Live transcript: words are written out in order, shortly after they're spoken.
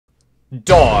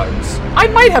Dogs. I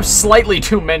might have slightly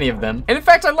too many of them. And in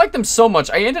fact, I like them so much,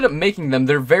 I ended up making them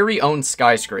their very own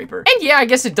skyscraper. And yeah, I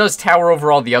guess it does tower over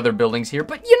all the other buildings here,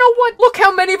 but you know what? Look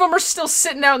how many of them are still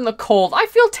sitting out in the cold. I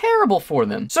feel terrible for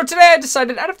them. So today I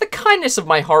decided, out of the kindness of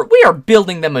my heart, we are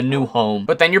building them a new home.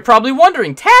 But then you're probably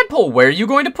wondering, Tadpole, where are you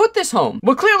going to put this home?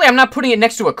 Well, clearly I'm not putting it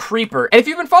next to a creeper. And if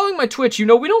you've been following my Twitch, you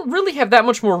know we don't really have that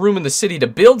much more room in the city to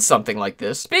build something like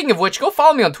this. Speaking of which, go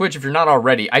follow me on Twitch if you're not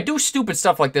already. I do stupid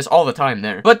stuff like this all the time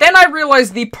there. But then I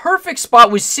realized the perfect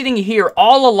spot was sitting here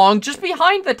all along, just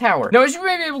behind the tower. Now, as you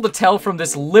may be able to tell from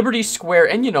this Liberty Square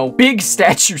and, you know, big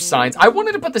statue signs, I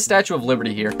wanted to put the Statue of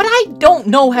Liberty here, but I don't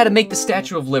know how to make the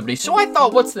Statue of Liberty, so I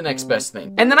thought, what's the next best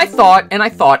thing? And then I thought, and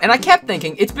I kept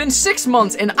thinking, it's been 6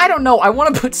 months, and I don't know, I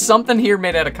want to put something here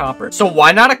made out of copper. So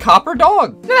why not a copper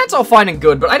dog? Now, that's all fine and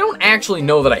good, but I don't actually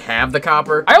know that I have the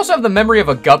copper. I also have the memory of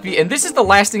a guppy, and this is the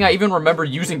last thing I even remember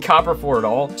using copper for at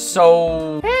all.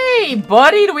 So, hey,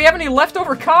 buddy, do we have any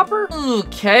leftover copper?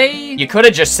 Okay. You could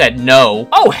have just said no.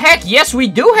 Oh, heck, yes, we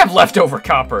do have leftover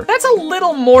copper. That's a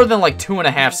little more than like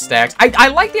 2.5 stacks. I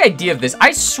like the idea of this.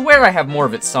 I swear I have more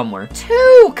of it somewhere.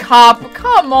 2 copper.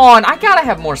 Come on, I gotta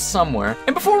have more somewhere.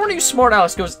 And before one of you smart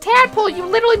Alice goes, Tadpole, you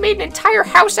literally made an entire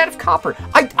house out of copper.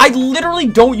 I literally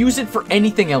don't use it for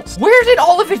anything else. Where did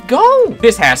all of it go?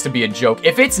 This has to be a joke.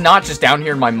 If it's not just down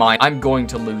here in my mind, I'm going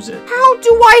to lose it. How do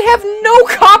I have no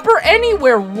copper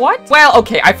anywhere? What? Well,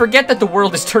 okay, I forget that the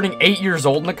world is turning 8 years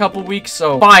old in a couple weeks,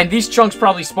 so fine, these chunks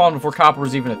probably spawned before copper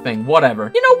was even a thing.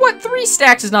 Whatever. You know what? 3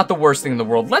 stacks is not the worst thing in the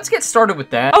world. Let's get started with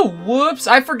that. Oh, whoops.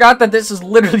 I forgot that this is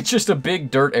literally just a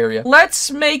big dirt area.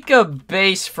 Let's make a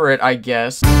base for it, I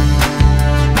guess.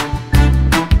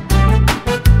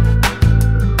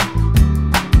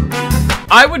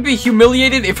 I would be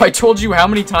humiliated if I told you how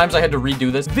many times I had to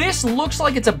redo this. This looks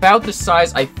like it's about the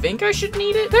size I think I should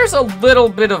need it. There's a little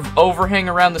bit of overhang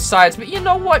around the sides, but you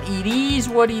know what? It is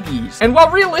what it is. And while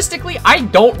realistically, I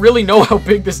don't really know how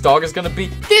big this dog is gonna be,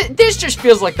 this just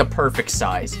feels like the perfect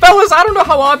size. Fellas, I don't know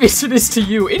how obvious it is to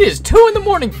you. It is 2 in the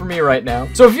morning for me right now.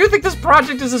 So if you think this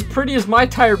project is as pretty as my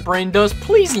tired brain does,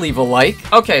 please leave a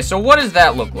like. Okay, so what does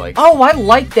that look like? Oh, I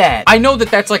like that. I know that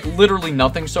that's like literally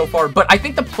nothing so far, but I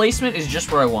think the placement is just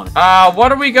where I want it.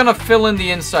 What are we gonna fill in the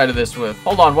inside of this with?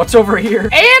 Hold on, what's over here?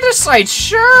 Andesite,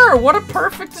 sure! What a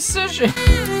perfect decision.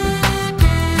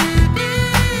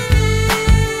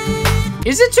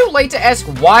 Is it too late to ask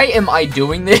why am I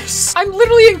doing this? I'm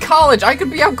literally in college. I could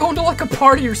be out going to like a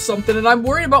party or something, and I'm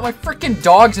worried about my freaking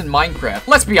dogs in Minecraft.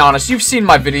 Let's be honest, you've seen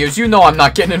my videos. You know I'm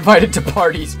not getting invited to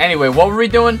parties. Anyway, what were we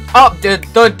doing? Oh,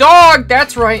 the dog,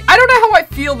 that's right. I don't know how I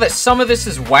feel that some of this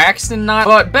is waxed and not,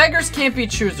 but beggars can't be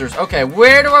choosers. Okay,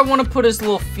 where do I want to put his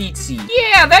little feetsies?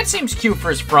 Yeah, that seems cute for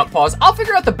his front paws. I'll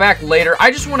figure out the back later. I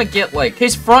just want to get like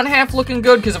his front half looking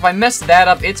good, because if I mess that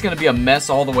up, it's gonna be a mess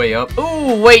all the way up.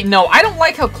 Ooh, wait, no, I don't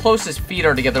like how close his feet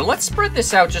are together. Let's spread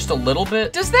this out just a little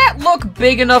bit. Does that look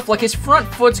big enough? Like his front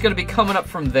foot's gonna be coming up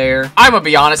from there. I'm gonna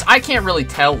be honest, I can't really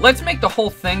tell. Let's make the whole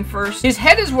thing first. His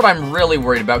head is what I'm really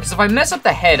worried about, because if I mess up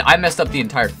the head, I messed up the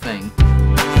entire thing.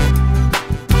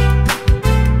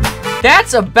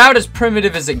 That's about as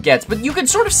primitive as it gets, but you can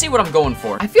sort of see what I'm going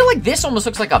for. I feel like this almost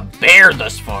looks like a bear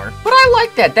thus far, but I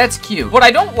like that. That's cute. What I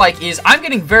don't like is I'm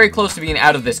getting very close to being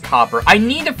out of this copper. I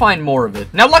need to find more of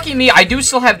it. Now, lucky me, I do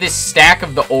still have this stack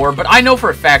of the ore, but I know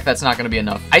for a fact that's not going to be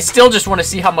enough. I still just want to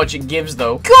see how much it gives,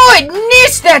 though.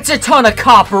 Goodness, that's a ton of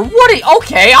copper.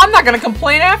 Okay, I'm not going to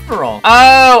complain after all.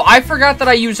 Oh, I forgot that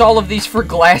I use all of these for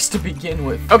glass to begin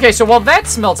with. Okay, so while that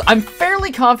smelts, I'm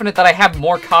fairly confident that I have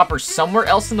more copper somewhere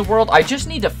else in the world. I just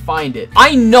need to find it.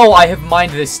 I know I have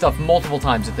mined this stuff multiple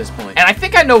times at this point, and I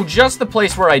think I know just the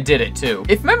place where I did it too.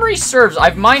 If memory serves,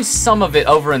 I've mined some of it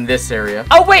over in this area.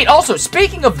 Oh wait, also,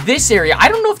 speaking of this area, I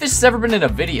don't know if this has ever been in a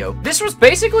video. This was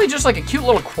basically just like a cute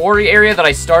little quarry area that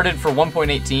I started for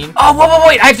 1.18. Oh,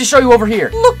 wait, I have to show you over here.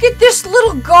 Look at this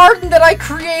little garden that I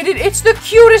created. It's the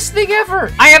cutest thing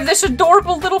ever. I have this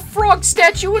adorable little frog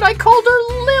statue, and I called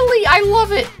her Lily. I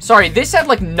love it. Sorry, this had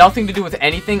like nothing to do with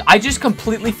anything. I just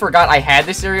completely forgot I had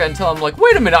this area until I'm like,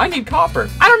 wait a minute, I need copper.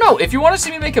 I don't know, if you want to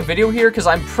see me make a video here, because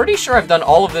I'm pretty sure I've done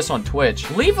all of this on Twitch,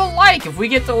 leave a like. If we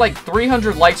get to like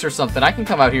 300 likes or something, I can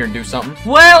come out here and do something.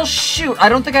 Well, shoot, I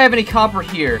don't think I have any copper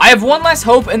here. I have one last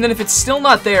hope, and then if it's still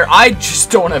not there, I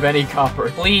just don't have any copper.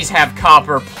 Please have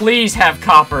copper. Please have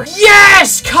copper.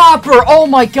 Yes, copper! Oh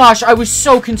my gosh, I was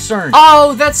so concerned.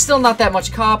 Oh, that's still not that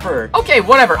much copper. Okay,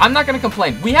 whatever, I'm not gonna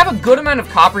complain. We have a good amount of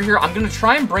copper here. I'm gonna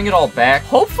try and bring it all back.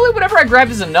 Hopefully whatever I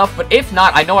grabbed is enough, but if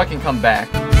not, I know I can come back.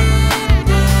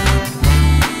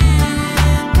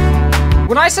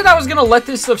 When I said I was gonna let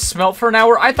this stuff smelt for an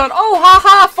hour, I thought, oh,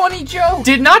 haha, funny joke.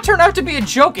 Did not turn out to be a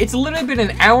joke. It's literally been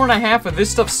an hour and a half of this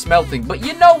stuff smelting, but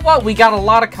you know what? We got a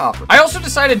lot of copper. I also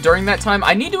decided during that time,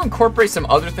 I need to incorporate some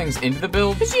other things into the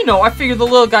build, because, you know, I figured the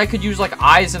little guy could use, like,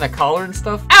 eyes and a collar and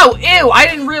stuff. Ow, ew, I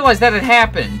didn't realize that had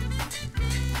happened.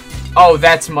 Oh,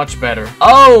 that's much better.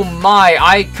 Oh my,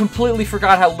 I completely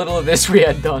forgot how little of this we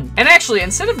had done. And actually,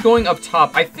 instead of going up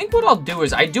top, I think what I'll do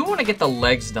is I do want to get the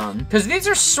legs done, because these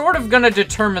are sort of going to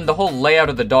determine the whole layout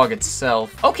of the dog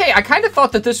itself. Okay, I kind of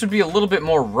thought that this would be a little bit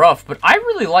more rough, but I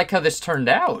really like how this turned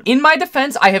out. In my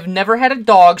defense, I have never had a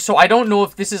dog, so I don't know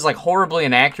if this is like horribly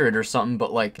inaccurate or something,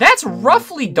 but like, that's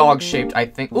roughly dog-shaped, I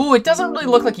think. Ooh, it doesn't really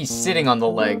look like he's sitting on the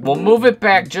leg. We'll move it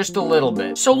back just a little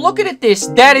bit. So looking at this,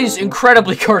 that is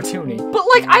incredibly cartoony. But,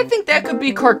 like, I think that could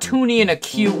be cartoony in a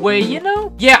cute way, you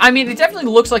know? Yeah, I mean, it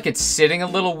definitely looks like it's sitting a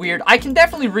little weird. I can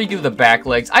definitely redo the back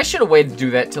legs. I should have waited to do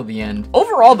that till the end.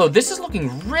 Overall, though, this is looking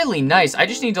really nice. I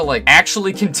just need to, like,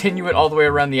 actually continue it all the way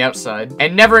around the outside.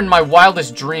 And never in my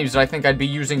wildest dreams did I think I'd be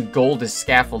using gold as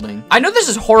scaffolding. I know this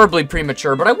is horribly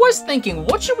premature, but I was thinking,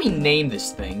 what should we name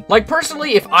this thing? Like,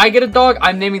 personally, if I get a dog,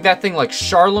 I'm naming that thing, like,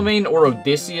 Charlemagne or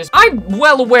Odysseus. I'm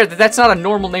well aware that that's not a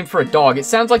normal name for a dog. It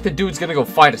sounds like the dude's gonna go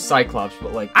fight a Cyclops.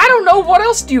 But like, I don't know, what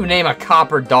else do you name a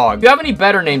copper dog? If you have any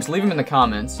better names, leave them in the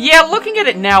comments. Yeah, looking at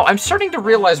it now, I'm starting to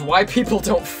realize why people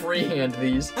don't freehand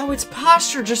these. Oh, its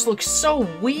posture just looks so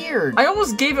weird. I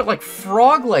almost gave it like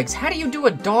frog legs. How do you do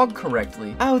a dog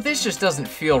correctly? Oh, this just doesn't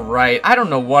feel right. I don't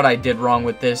know what I did wrong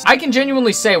with this. I can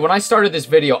genuinely say, when I started this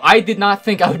video, I did not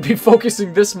think I would be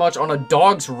focusing this much on a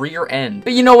dog's rear end.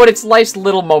 But you know what? It's life's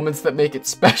little moments that make it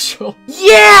special.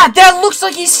 Yeah, that looks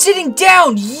like he's sitting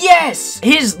down. Yes!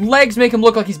 His legs make him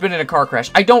look like he's been in a car crash.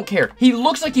 I don't care. He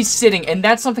looks like he's sitting, and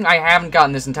that's something I haven't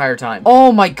gotten this entire time.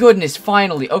 Oh my goodness,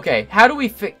 finally. Okay, how do we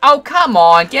fix— oh, come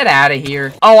on, get out of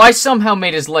here. Oh, I somehow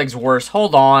made his legs worse.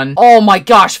 Hold on. Oh my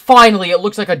gosh, finally, it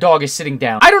looks like a dog is sitting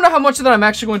down. I don't know how much of that I'm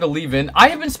actually going to leave in. I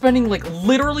have been spending, like,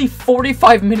 literally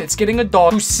 45 minutes getting a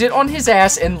dog to sit on his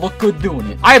ass and look good doing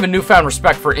it. I have a newfound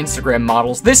respect for Instagram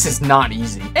models. This is not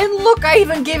easy. And look, I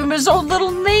even gave him his own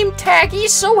little name tag.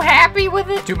 He's so happy with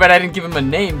it. Too bad I didn't give him a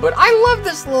name, but I love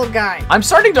this little guy. I'm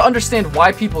starting to understand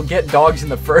why people get dogs in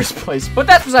the first place, but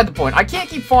that's beside the point. I can't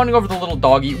keep fawning over the little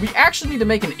doggy. We actually need to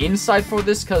make an inside for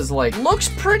this because, like, looks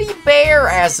pretty bare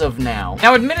as of now.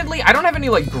 Now, admittedly, I don't have any,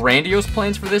 like, grandiose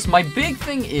plans for this. My big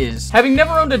thing is, having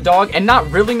never owned a dog and not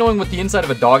really knowing what the inside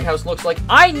of a doghouse looks like,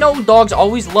 I know dogs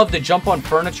always love to jump on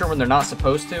furniture when they're not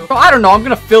supposed to. So, I don't know. I'm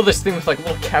gonna fill this thing with, like,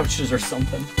 little couches or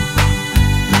something.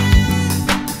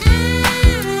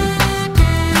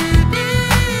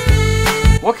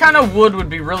 What kind of wood would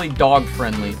be really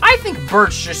dog-friendly? I think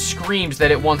birch just screams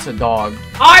that it wants a dog.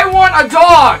 I want a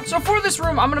dog! So for this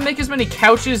room, I'm gonna make as many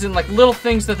couches and like little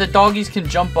things that the doggies can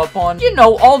jump up on. You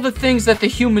know, all the things that the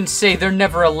humans say they're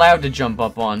never allowed to jump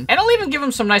up on. And I'll even give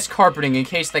them some nice carpeting in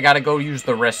case they gotta go use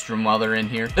the restroom while they're in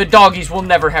here. The doggies will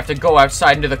never have to go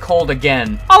outside into the cold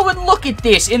again. Oh, and look at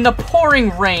this. In the pouring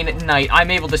rain at night,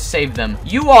 I'm able to save them.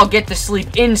 You all get to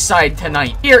sleep inside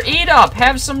tonight. Here, eat up.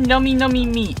 Have some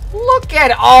nummy meat. Look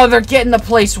at it. Oh, they're getting the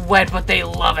place wet, but they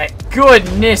love it.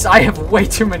 Goodness, I have way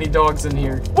too many dogs in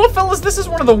here. Well, fellas, this is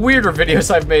one of the weirder videos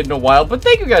I've made in a while, but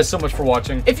thank you guys so much for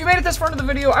watching. If you made it this far into the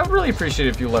video, I would really appreciate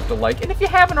it if you left a like, and if you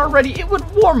haven't already, it would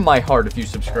warm my heart if you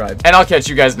subscribe. And I'll catch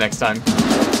you guys next time.